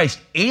from Christ,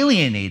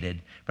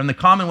 alienated from the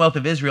commonwealth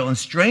of Israel, and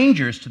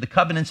strangers to the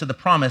covenants of the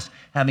promise,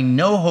 having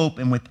no hope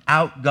and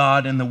without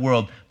God in the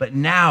world. But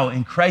now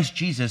in Christ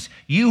Jesus,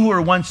 you who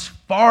were once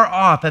far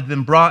off have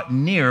been brought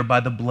near by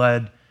the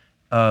blood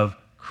of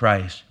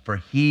Christ. For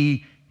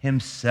he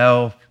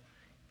himself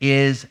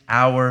is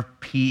our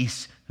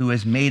peace, who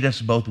has made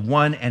us both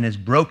one and has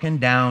broken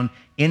down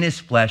in his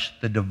flesh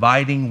the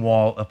dividing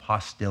wall of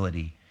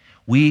hostility.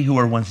 We who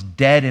were once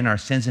dead in our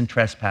sins and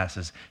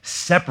trespasses,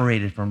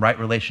 separated from right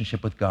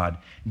relationship with God,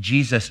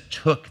 Jesus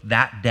took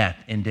that death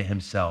into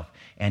himself,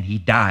 and he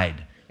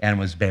died and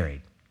was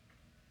buried.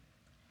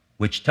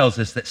 Which tells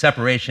us that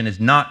separation is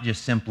not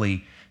just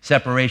simply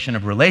separation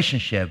of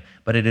relationship,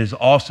 but it is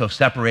also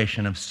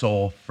separation of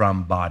soul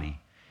from body.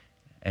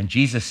 And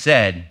Jesus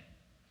said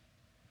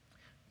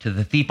to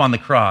the thief on the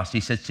cross, he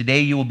says, today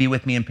you will be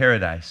with me in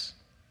paradise.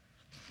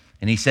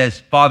 And he says,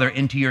 Father,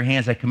 into your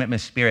hands I commit my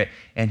spirit.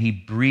 And he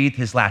breathed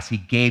his last. He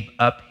gave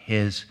up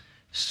his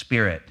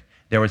spirit.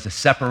 There was a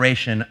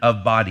separation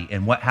of body.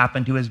 And what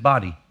happened to his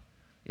body?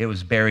 It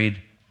was buried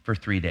for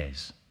 3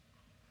 days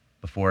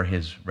before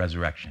his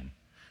resurrection.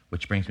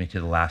 Which brings me to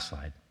the last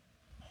slide.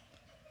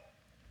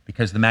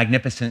 Because the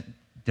magnificent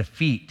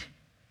defeat,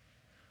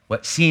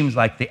 what seems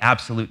like the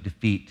absolute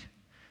defeat,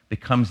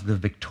 becomes the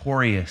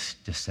victorious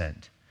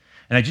descent.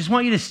 And I just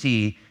want you to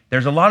see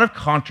there's a lot of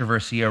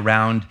controversy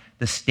around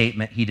the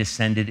statement, he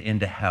descended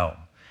into hell.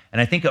 And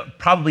I think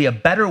probably a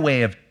better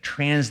way of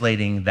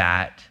translating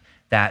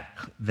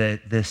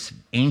this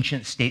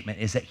ancient statement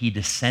is that he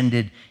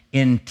descended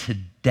into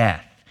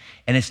death.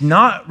 And it's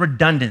not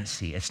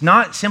redundancy. It's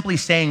not simply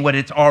saying what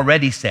it's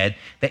already said,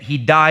 that he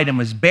died and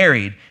was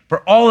buried, for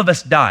all of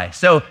us die.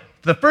 So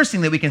the first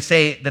thing that we can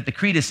say that the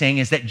creed is saying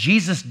is that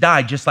Jesus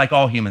died just like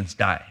all humans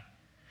die.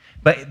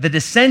 But the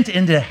descent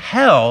into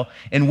hell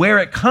and where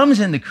it comes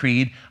in the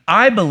creed,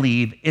 I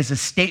believe, is a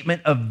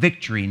statement of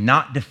victory,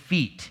 not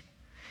defeat.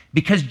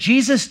 Because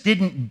Jesus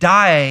didn't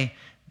die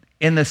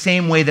in the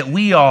same way that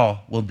we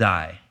all will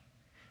die,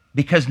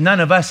 because none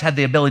of us had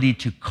the ability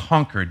to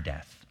conquer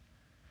death.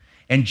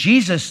 And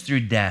Jesus,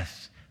 through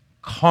death,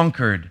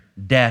 conquered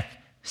death,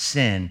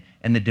 sin,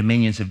 and the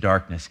dominions of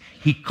darkness.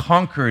 He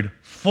conquered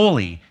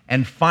fully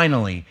and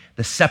finally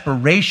the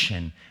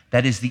separation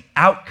that is the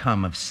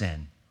outcome of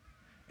sin.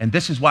 And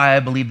this is why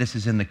I believe this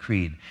is in the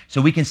creed.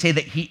 So we can say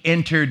that he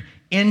entered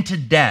into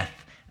death.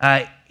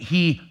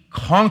 He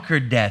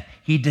conquered death.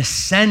 He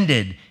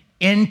descended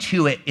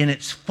into it in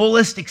its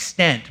fullest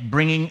extent,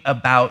 bringing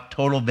about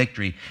total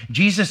victory.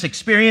 Jesus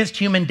experienced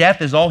human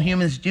death as all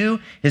humans do.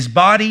 His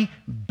body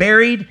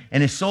buried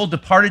and his soul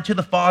departed to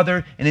the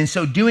Father. And in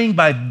so doing,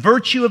 by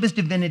virtue of his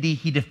divinity,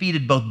 he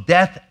defeated both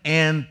death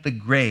and the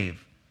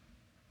grave.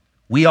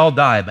 We all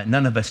die, but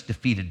none of us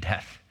defeated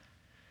death.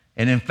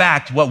 And in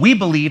fact, what we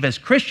believe as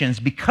Christians,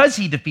 because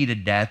he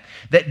defeated death,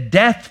 that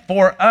death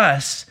for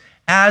us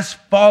as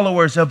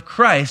followers of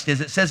Christ,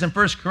 as it says in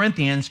 1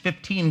 Corinthians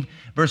 15,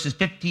 verses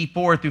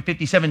 54 through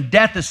 57,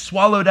 death is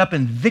swallowed up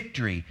in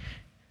victory.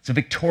 It's a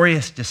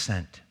victorious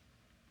descent.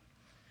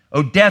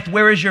 O death,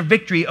 where is your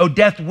victory? O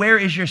death, where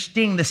is your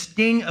sting? The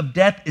sting of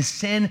death is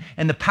sin,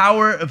 and the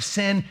power of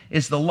sin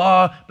is the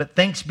law. But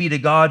thanks be to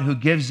God who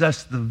gives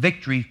us the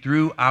victory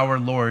through our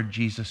Lord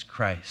Jesus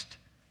Christ.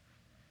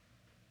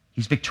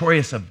 He's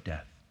victorious of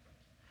death,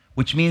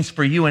 which means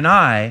for you and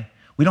I,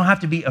 we don't have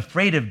to be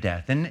afraid of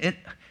death. And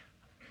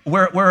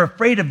we're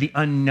afraid of the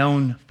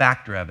unknown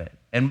factor of it.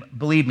 And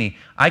believe me,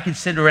 I could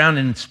sit around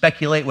and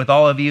speculate with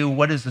all of you,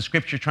 what is the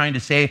scripture trying to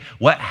say?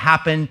 What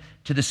happened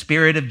to the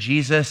spirit of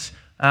Jesus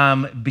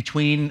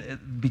between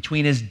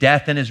his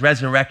death and his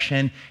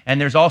resurrection? And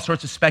there's all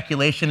sorts of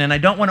speculation. And I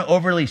don't want to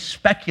overly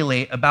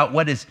speculate about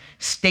what is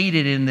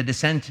stated in the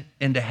descent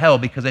into hell,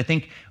 because I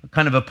think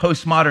kind of a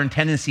postmodern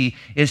tendency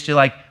is to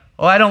like,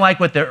 oh, I don't like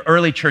what the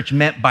early church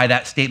meant by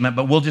that statement,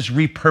 but we'll just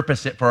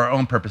repurpose it for our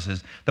own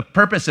purposes. The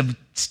purpose of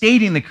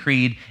stating the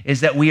creed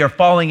is that we are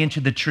falling into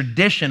the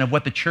tradition of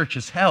what the church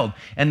has held.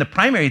 And the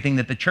primary thing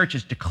that the church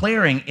is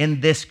declaring in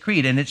this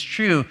creed, and it's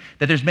true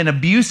that there's been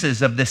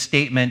abuses of this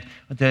statement,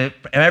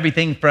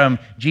 everything from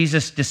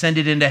Jesus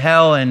descended into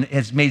hell and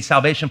has made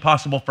salvation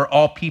possible for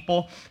all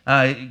people,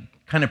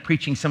 kind of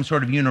preaching some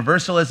sort of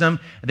universalism.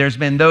 There's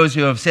been those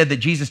who have said that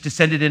Jesus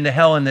descended into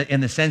hell in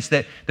the sense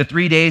that the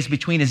 3 days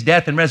between his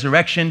death and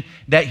resurrection,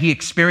 that he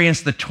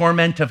experienced the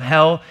torment of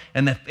hell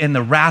and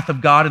the wrath of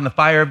God and the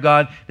fire of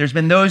God. There's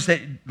been those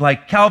that,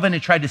 like Calvin,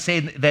 had tried to say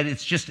that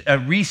it's just a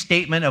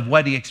restatement of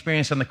what he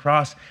experienced on the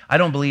cross. I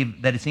don't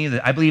believe that it's any of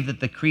that. I believe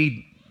that the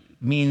creed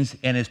means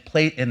and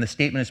the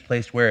statement is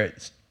placed where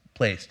it's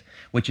placed,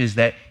 which is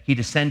that he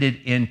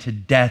descended into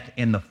death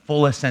in the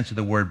fullest sense of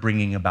the word,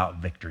 bringing about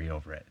victory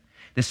over it.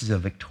 This is a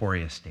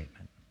victorious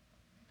statement.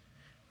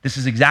 This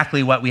is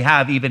exactly what we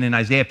have even in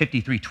Isaiah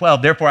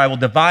 53:12. Therefore, I will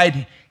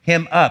divide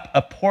him up,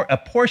 a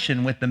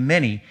portion with the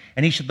many,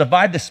 and he shall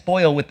divide the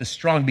spoil with the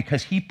strong,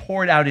 because he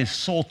poured out his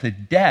soul to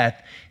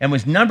death and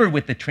was numbered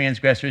with the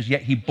transgressors,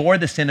 yet he bore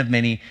the sin of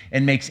many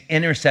and makes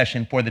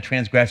intercession for the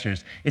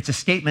transgressors. It's a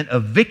statement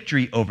of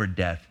victory over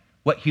death.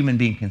 What human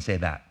being can say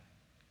that?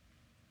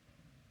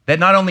 That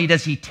not only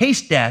does he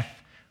taste death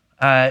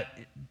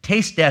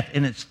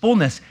in its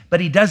fullness, but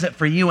he does it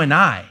for you and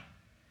I.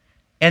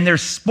 And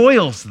there's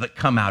spoils that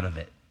come out of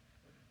it.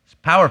 It's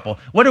powerful.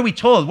 What are we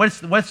told?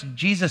 What's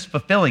Jesus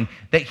fulfilling?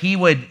 That he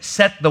would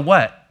set the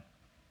what?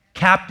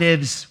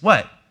 Captives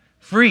what?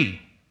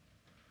 Free.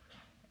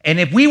 And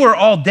if we were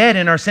all dead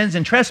in our sins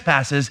and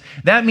trespasses,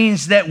 that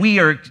means that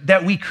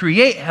we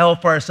create hell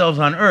for ourselves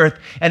on earth,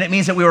 and it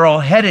means that we were all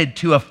headed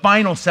to a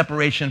final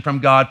separation from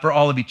God for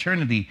all of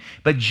eternity.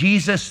 But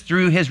Jesus,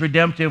 through his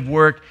redemptive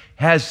work,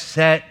 has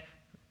set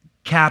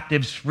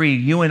captives free.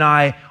 You and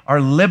I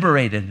are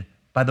liberated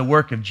by the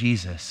work of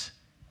Jesus.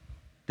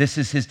 This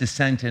is his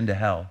descent into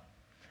hell.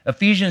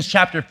 Ephesians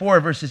chapter 4,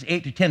 verses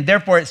 8 to 10.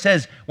 Therefore it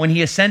says, when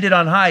he ascended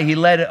on high, he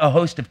led a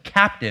host of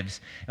captives.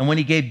 And when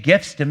he gave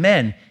gifts to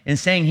men, in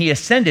saying he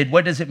ascended,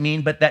 what does it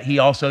mean but that he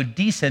also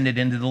descended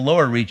into the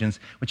lower regions,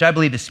 which I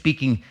believe is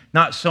speaking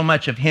not so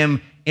much of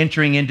him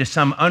entering into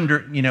some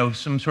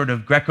sort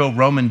of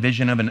Greco-Roman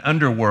vision of an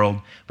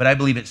underworld, but I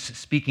believe it's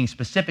speaking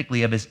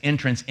specifically of his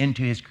entrance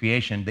into his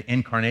creation, the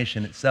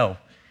incarnation itself.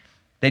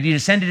 that he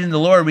descended into the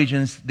lower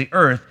regions, the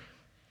earth.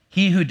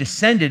 He who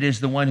descended is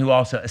the one who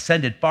also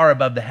ascended far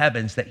above the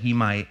heavens that he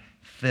might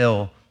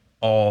fill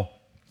all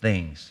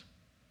things.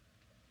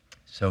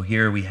 So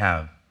here we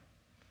have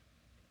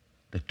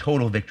the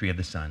total victory of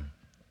the Son,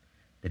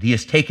 that he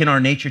has taken our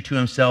nature to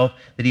himself,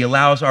 that he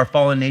allows our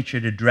fallen nature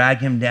to drag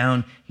him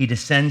down. He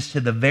descends to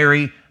the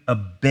very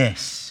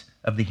abyss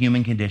of the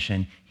human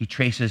condition. He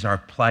traces our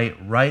plight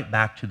right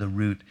back to the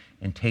root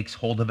and takes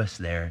hold of us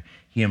there.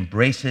 He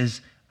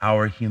embraces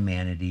our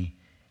humanity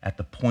at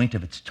the point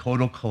of its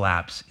total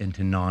collapse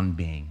into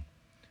non-being.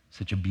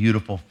 Such a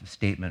beautiful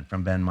statement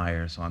from Ben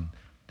Myers on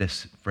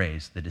this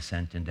phrase, the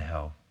descent into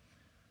hell.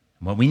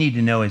 And what we need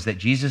to know is that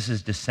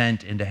Jesus'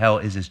 descent into hell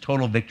is his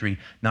total victory,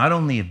 not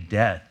only of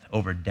death,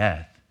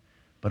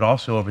 but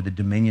also over the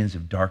dominions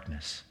of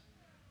darkness,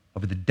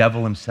 over the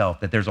devil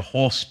himself, that there's a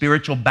whole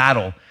spiritual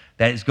battle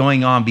that is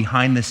going on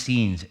behind the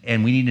scenes,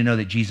 and we need to know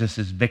that Jesus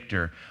is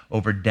victor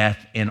over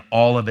death in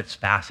all of its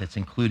facets,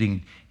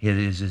 including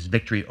his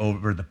victory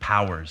over the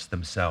powers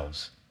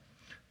themselves.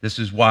 This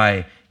is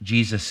why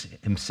Jesus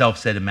himself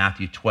said in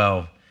Matthew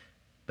 12,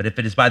 "But if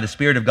it is by the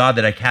Spirit of God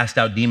that I cast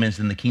out demons,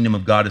 then the kingdom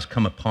of God has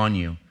come upon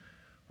you.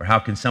 Or how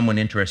can someone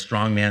enter a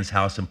strong man's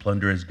house and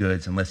plunder his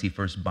goods unless he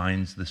first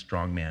binds the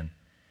strong man?"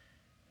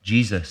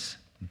 Jesus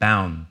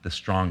bound the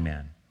strong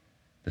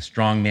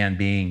man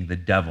being the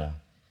devil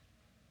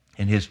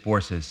and his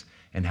forces.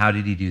 And how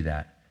did he do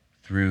that?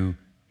 Through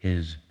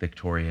his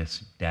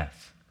victorious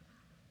death.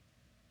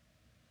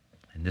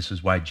 And this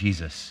is why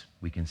Jesus,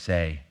 we can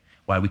say,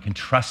 why we can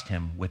trust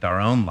him with our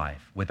own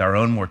life, with our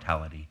own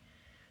mortality.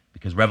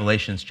 Because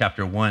Revelations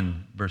chapter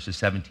 1, verses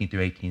 17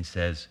 through 18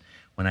 says,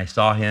 "When I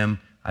saw him,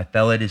 I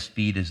fell at his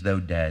feet as though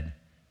dead,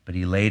 but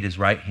he laid his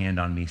right hand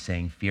on me,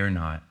 saying, 'Fear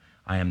not,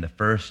 I am the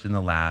first and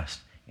the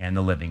last and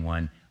the living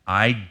one.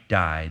 I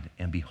died,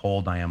 and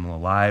behold, I am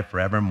alive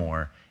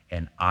forevermore,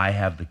 and I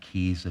have the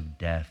keys of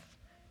death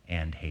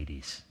and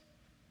Hades.'"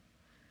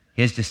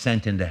 His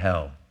descent into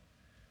hell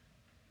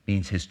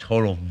means his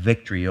total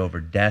victory over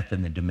death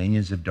and the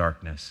dominions of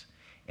darkness,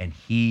 and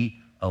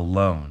he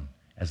alone,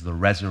 as the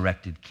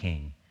resurrected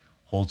king,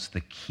 holds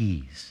the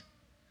keys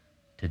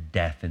to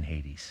death and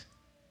Hades.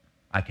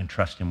 I can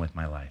trust him with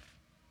my life.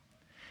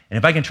 And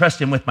if I can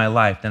trust him with my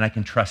life, then I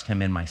can trust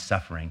him in my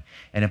suffering.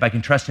 And if I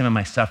can trust him in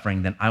my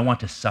suffering, then I want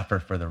to suffer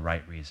for the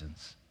right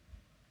reasons.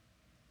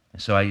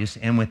 And so I just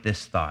end with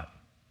this thought,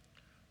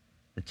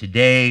 that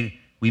today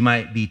we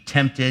might be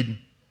tempted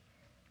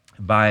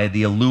by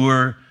the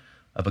allure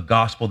of a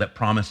gospel that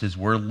promises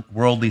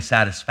worldly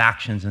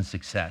satisfactions and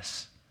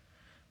success.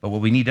 But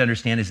what we need to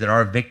understand is that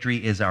our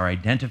victory is our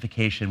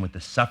identification with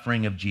the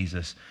suffering of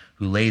Jesus,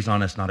 who lays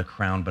on us not a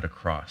crown but a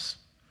cross.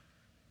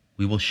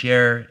 We will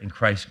share in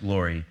Christ's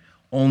glory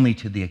only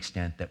to the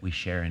extent that we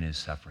share in his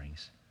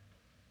sufferings.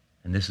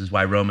 And this is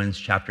why Romans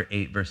chapter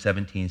 8, verse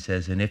 17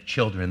 says, "And if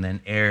children,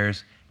 then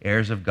heirs,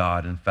 heirs of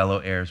God and fellow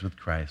heirs with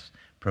Christ,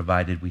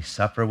 provided we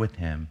suffer with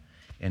him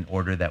in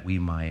order that we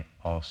might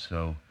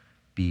also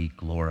be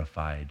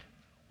glorified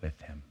with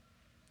him."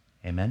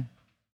 Amen.